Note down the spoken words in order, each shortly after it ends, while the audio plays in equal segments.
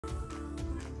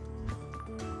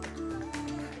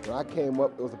When I came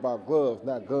up, it was about gloves,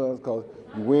 not guns, because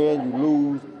you win, you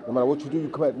lose. No matter what you do, you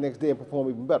come back the next day and perform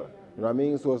even better. You know what I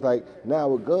mean? So it's like now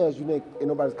with guns, ain't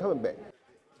nobody's coming back.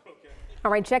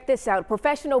 All right, check this out.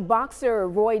 Professional boxer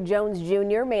Roy Jones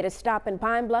Jr. made a stop in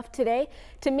Pine Bluff today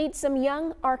to meet some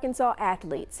young Arkansas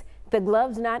athletes. The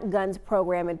Gloves Not Guns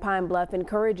program in Pine Bluff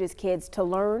encourages kids to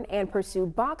learn and pursue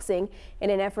boxing in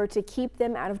an effort to keep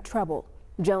them out of trouble.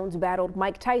 Jones battled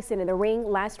Mike Tyson in the ring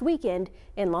last weekend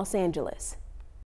in Los Angeles.